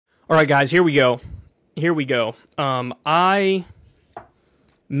All right, guys, here we go. Here we go. I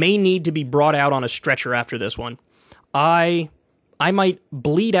may need to be brought out on a stretcher after this one. I might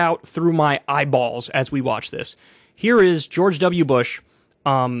bleed out through my eyeballs as we watch this. Here is George W. Bush.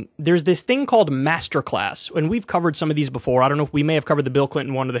 There's this thing called Masterclass, and we've covered some of these before. I don't know if we may have covered the Bill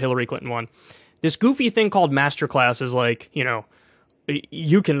Clinton one or the Hillary Clinton one. This goofy thing called Masterclass is like, you know,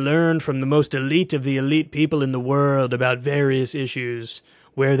 you can learn from the most elite of the elite people in the world about various issues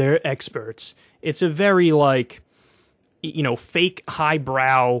where they're experts. It's a very, like, you know, fake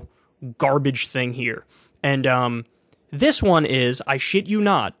highbrow garbage thing here. And this one is, I shit you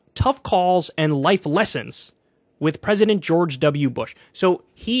not, Tough Calls and Life Lessons with President George W. Bush. So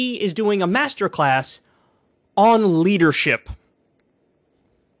he is doing a masterclass on leadership.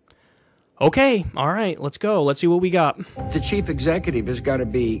 Okay, all right, let's go. Let's see what we got. The chief executive has got to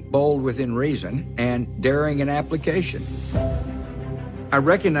be bold within reason and daring in application. I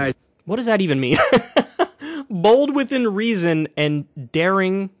recognize... What does that even mean? Bold within reason and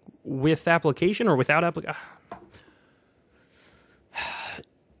daring with application or without application?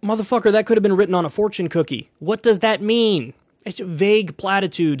 Motherfucker, that could have been written on a fortune cookie. What does that mean? It's vague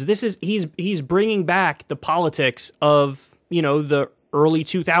platitudes. This is he's bringing back the politics of, you know, the early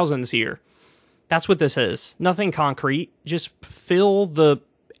 2000s here. That's what this is. Nothing concrete. Just fill the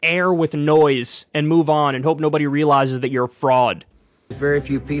air with noise and move on and hope nobody realizes that you're a fraud. Very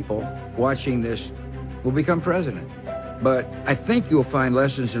few people watching this will become president. But I think you'll find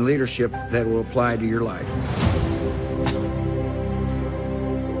lessons in leadership that will apply to your life.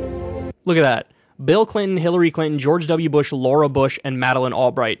 Look at that. Bill Clinton, Hillary Clinton, George W. Bush, Laura Bush, and Madeleine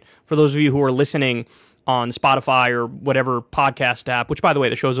Albright. For those of you who are listening on Spotify or whatever podcast app, which, by the way,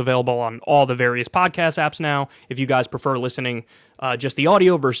 the show's available on all the various podcast apps now, if you guys prefer listening just the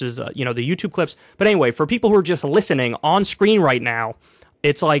audio versus, you know, the YouTube clips. But anyway, for people who are just listening on screen right now,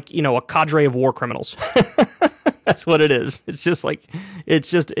 it's like, you know, a cadre of war criminals. That's what it is. It's just like,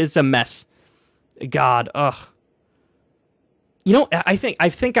 it's a mess. God, ugh. You know, I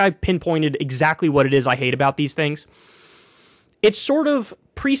think I pinpointed exactly what it is I hate about these things. It sort of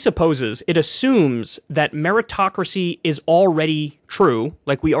presupposes, it assumes that meritocracy is already true,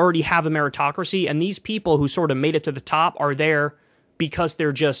 like we already have a meritocracy, and these people who sort of made it to the top are there because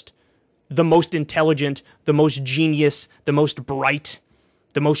they're just the most intelligent, the most genius, the most bright,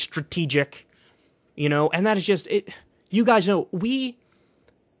 the most strategic, you know, and that is just it. You guys know, we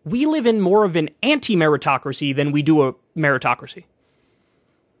live in more of an anti-meritocracy than we do a meritocracy.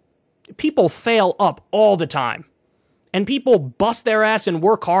 People fail up all the time. And people bust their ass and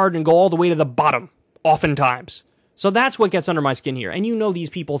work hard and go all the way to the bottom, oftentimes. So that's what gets under my skin here. And you know these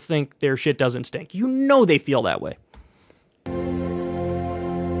people think their shit doesn't stink. You know they feel that way.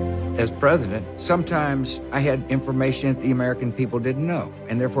 As president, sometimes I had information that the American people didn't know,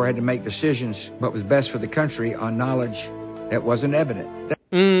 and therefore I had to make decisions what was best for the country on knowledge that wasn't evident.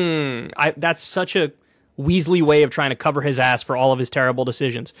 That's such a Weasley way of trying to cover his ass for all of his terrible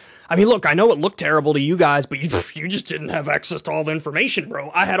decisions. I mean, look, I know it looked terrible to you guys, but you just didn't have access to all the information, bro.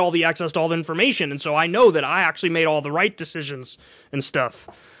 I had all the access to all the information, and so I know that I actually made all the right decisions and stuff.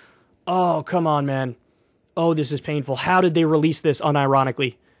 Oh, come on, man. Oh, this is painful. How did they release this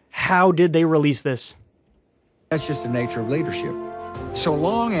unironically? How did they release this? That's just the nature of leadership. So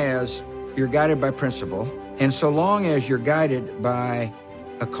long as you're guided by principle, and so long as you're guided by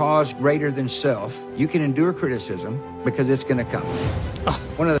a cause greater than self, you can endure criticism because it's going to come.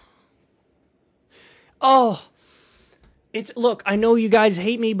 Look, I know you guys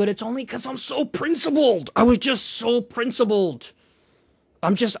hate me, but it's only because I'm so principled. I was just so principled.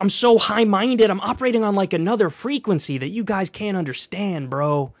 I'm so high-minded. I'm operating on like another frequency that you guys can't understand,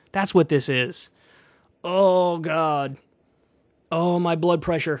 bro. That's what this is. Oh, God. Oh, my blood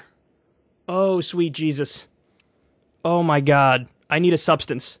pressure. Oh, sweet Jesus. Oh, my God. I need a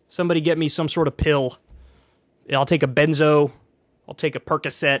substance. Somebody get me some sort of pill. I'll take a benzo. I'll take a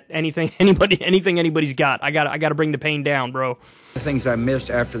Percocet. Anything anybody's got. I gotta bring the pain down, bro. The things I missed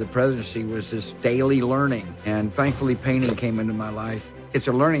after the presidency was this daily learning, and thankfully painting came into my life. It's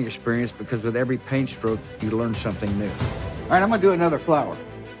a learning experience because with every paint stroke, you learn something new. All right, I'm gonna do another flower.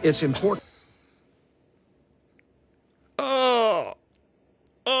 It's important.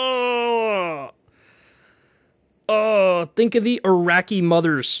 Think of the Iraqi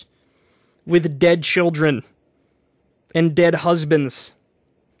mothers with dead children and dead husbands.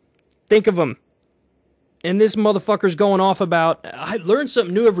 Think of them. And this motherfucker's going off about, I learn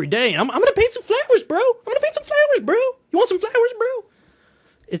something new every day. I'm going to paint some flowers, bro. I'm going to paint some flowers, bro. You want some flowers,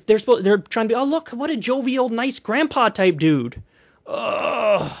 bro? They're trying to be, oh, look, what a jovial, nice grandpa type dude.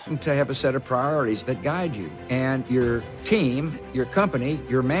 To have a set of priorities that guide you. And your team, your company,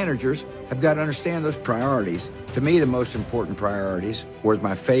 your managers have got to understand those priorities. To me, the most important priorities were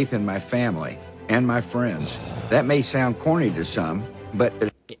my faith in my family and my friends. That may sound corny to some, but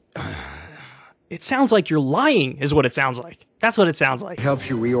it sounds like you're lying, is what it sounds like. That's what it sounds like. It helps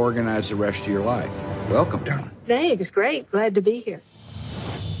you reorganize the rest of your life. Welcome, darling. Thanks, great. Glad to be here.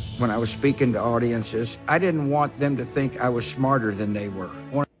 When I was speaking to audiences, I didn't want them to think I was smarter than they were.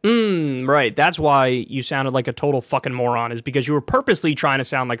 Right. That's why you sounded like a total fucking moron, is because you were purposely trying to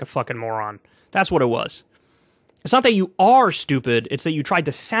sound like a fucking moron. That's what it was. It's not that you are stupid, it's that you tried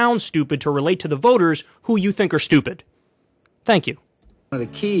to sound stupid to relate to the voters who you think are stupid. Thank you. One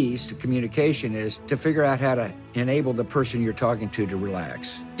of the keys to communication is to figure out how to enable the person you're talking to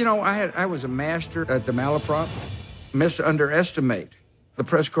relax. You know, I was a master at the malaprop. Underestimate. The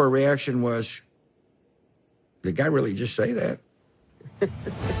press corps reaction was, did the guy really just say that?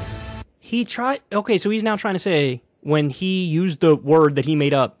 He tried, okay, so he's now trying to say, when he used the word that he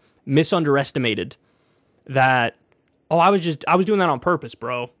made up, misunderestimated, that, I was doing that on purpose,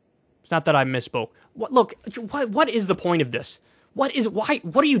 bro. It's not that I misspoke. What is the point of this? What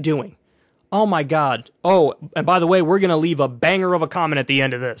are you doing? Oh my God. Oh, and by the way, we're going to leave a banger of a comment at the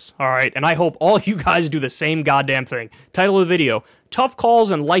end of this. All right. And I hope all you guys do the same goddamn thing. Title of the video, Tough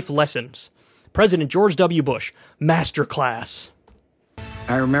Calls and Life Lessons. President George W. Bush, Masterclass.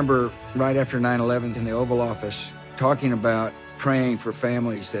 I remember right after 9/11 in the Oval Office talking about praying for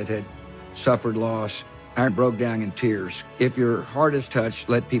families that had suffered loss. I broke down in tears. If your heart is touched,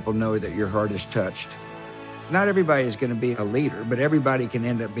 let people know that your heart is touched. Not everybody is going to be a leader, but everybody can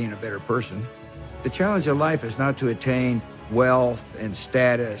end up being a better person. The challenge of life is not to attain wealth and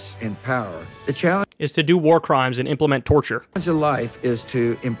status and power. The challenge is to do war crimes and implement torture. The challenge of life is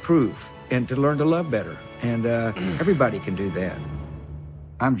to improve and to learn to love better. And everybody can do that.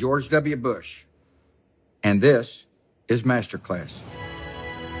 I'm George W. Bush, and this is Masterclass.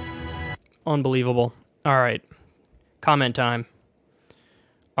 Unbelievable. All right. Comment time.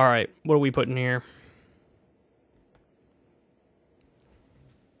 All right. What are we putting here?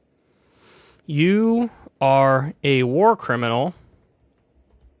 You are a war criminal.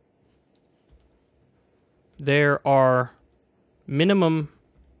 There are minimum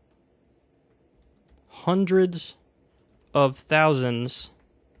hundreds of thousands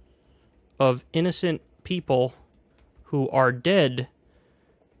of innocent people who are dead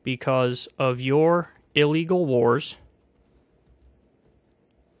because of your illegal wars.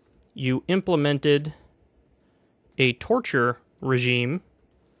 You implemented a torture regime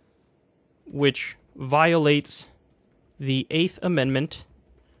which violates the 8th Amendment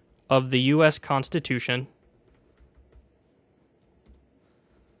of the U.S. Constitution.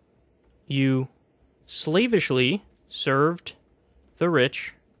 You slavishly served the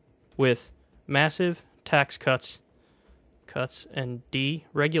rich with massive tax cuts and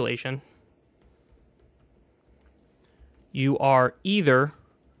deregulation. You are either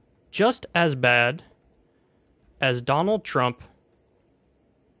just as bad as Donald Trump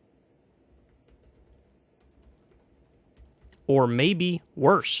or maybe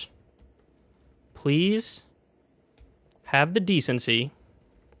worse. Please have the decency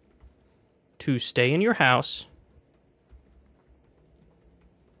to stay in your house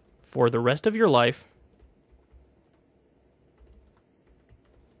for the rest of your life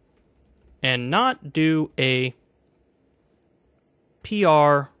and not do a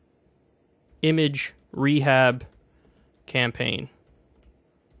PR image rehab campaign.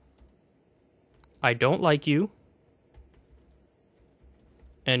 I don't like you,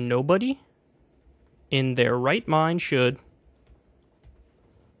 and nobody in their right mind should.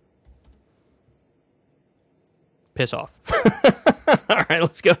 Piss off. All right,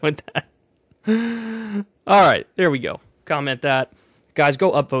 let's go with that. All right, there we go. Comment that. Guys,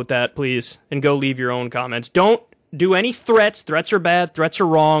 go upvote that, please, and go leave your own comments. Don't do any threats. Threats are bad. Threats are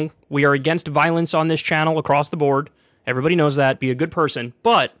wrong. We are against violence on this channel across the board. Everybody knows that. Be a good person.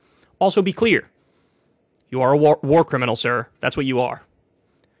 But also be clear. You are a war criminal, sir. That's what you are.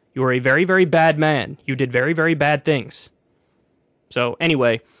 You are a very, very bad man. You did very, very bad things. So,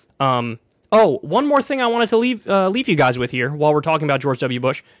 anyway, one more thing I wanted to leave you guys with here while we're talking about George W.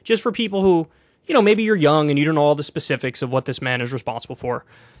 Bush, just for people who, maybe you're young and you don't know all the specifics of what this man is responsible for.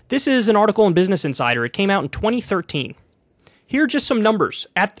 This is an article in Business Insider. It came out in 2013. Here are just some numbers.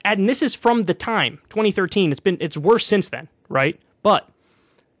 And this is from the time, 2013. It's worse since then, right? But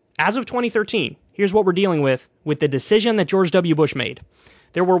as of 2013, here's what we're dealing with the decision that George W. Bush made.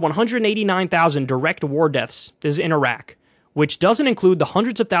 There were 189,000 direct war deaths. This is in Iraq, which doesn't include the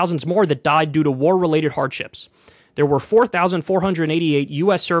hundreds of thousands more that died due to war-related hardships. There were 4,488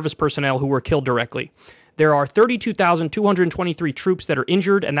 U.S. service personnel who were killed directly. There are 32,223 troops that are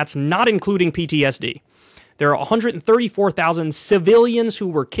injured, and that's not including PTSD. There are 134,000 civilians who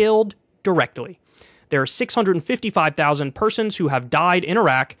were killed directly. There are 655,000 persons who have died in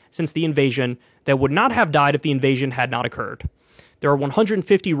Iraq since the invasion that would not have died if the invasion had not occurred. There are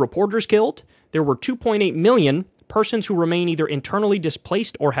 150 reporters killed. There were 2.8 million persons who remain either internally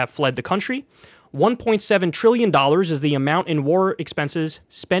displaced or have fled the country. $1.7 trillion is the amount in war expenses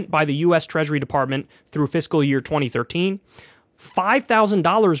spent by the U.S. Treasury Department through fiscal year 2013.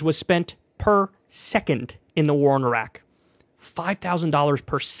 $5,000 was spent per second in the war in Iraq. $5,000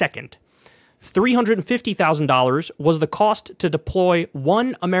 per second. $350,000 was the cost to deploy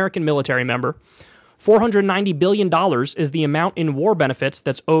one American military member. $490 billion is the amount in war benefits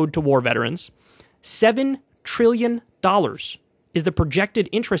that's owed to war veterans. $7 trillion is the projected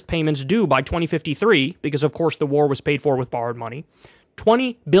interest payments due by 2053, because of course the war was paid for with borrowed money.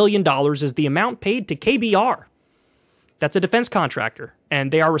 $20 billion is the amount paid to KBR. That's a defense contractor,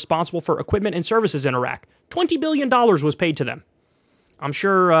 and they are responsible for equipment and services in Iraq. $20 billion was paid to them. I'm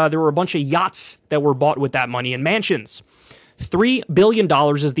sure there were a bunch of yachts that were bought with that money and mansions. $3 billion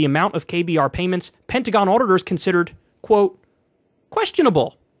is the amount of KBR payments Pentagon auditors considered, quote,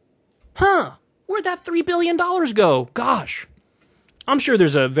 questionable. Where'd that $3 billion go? Gosh. I'm sure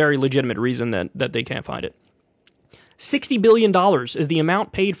there's a very legitimate reason that they can't find it. $60 billion is the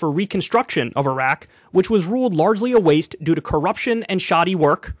amount paid for reconstruction of Iraq, which was ruled largely a waste due to corruption and shoddy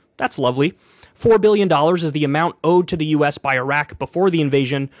work. That's lovely. $4 billion is the amount owed to the U.S. by Iraq before the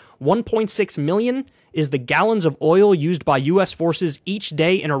invasion. 1.6 million is the gallons of oil used by U.S. forces each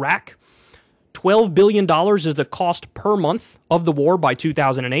day in Iraq. $12 billion is the cost per month of the war by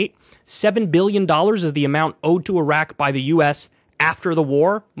 2008. $7 billion is the amount owed to Iraq by the U.S. after the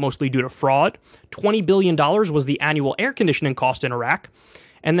war, mostly due to fraud. $20 billion was the annual air conditioning cost in Iraq.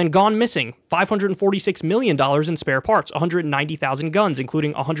 And then gone missing, $546 million in spare parts, 190,000 guns,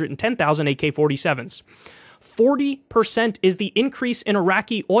 including 110,000 AK-47s. 40% is the increase in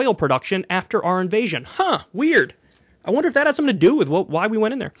Iraqi oil production after our invasion. Weird. I wonder if that had something to do with why we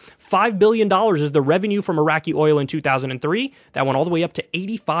went in there. $5 billion is the revenue from Iraqi oil in 2003. That went all the way up to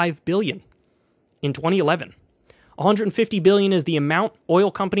 $85 billion in 2011. $150 billion is the amount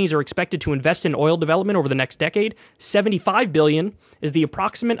oil companies are expected to invest in oil development over the next decade. $75 billion is the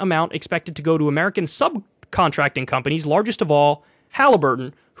approximate amount expected to go to American subcontracting companies, largest of all,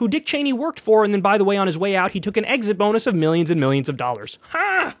 Halliburton, who Dick Cheney worked for, and then, by the way, on his way out, he took an exit bonus of millions and millions of dollars.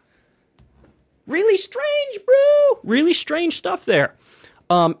 Really strange, bro. Really strange stuff there.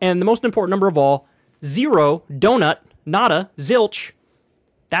 And the most important number of all, 0, donut, nada, zilch.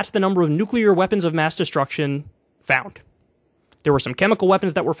 That's the number of nuclear weapons of mass destruction found. There were some chemical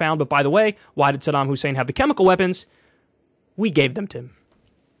weapons that were found, but by the way, why did Saddam Hussein have the chemical weapons? We gave them to him.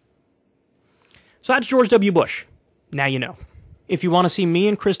 So that's George W. Bush. Now you know. If you want to see me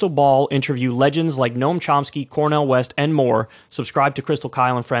and Crystal Ball interview legends like Noam Chomsky, Cornel West, and more, subscribe to Crystal,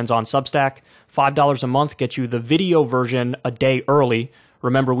 Kyle, and Friends on Substack. $5 a month gets you the video version a day early.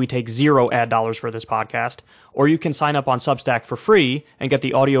 Remember, we take 0 ad dollars for this podcast. Or you can sign up on Substack for free and get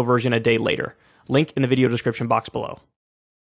the audio version a day later. Link in the video description box below.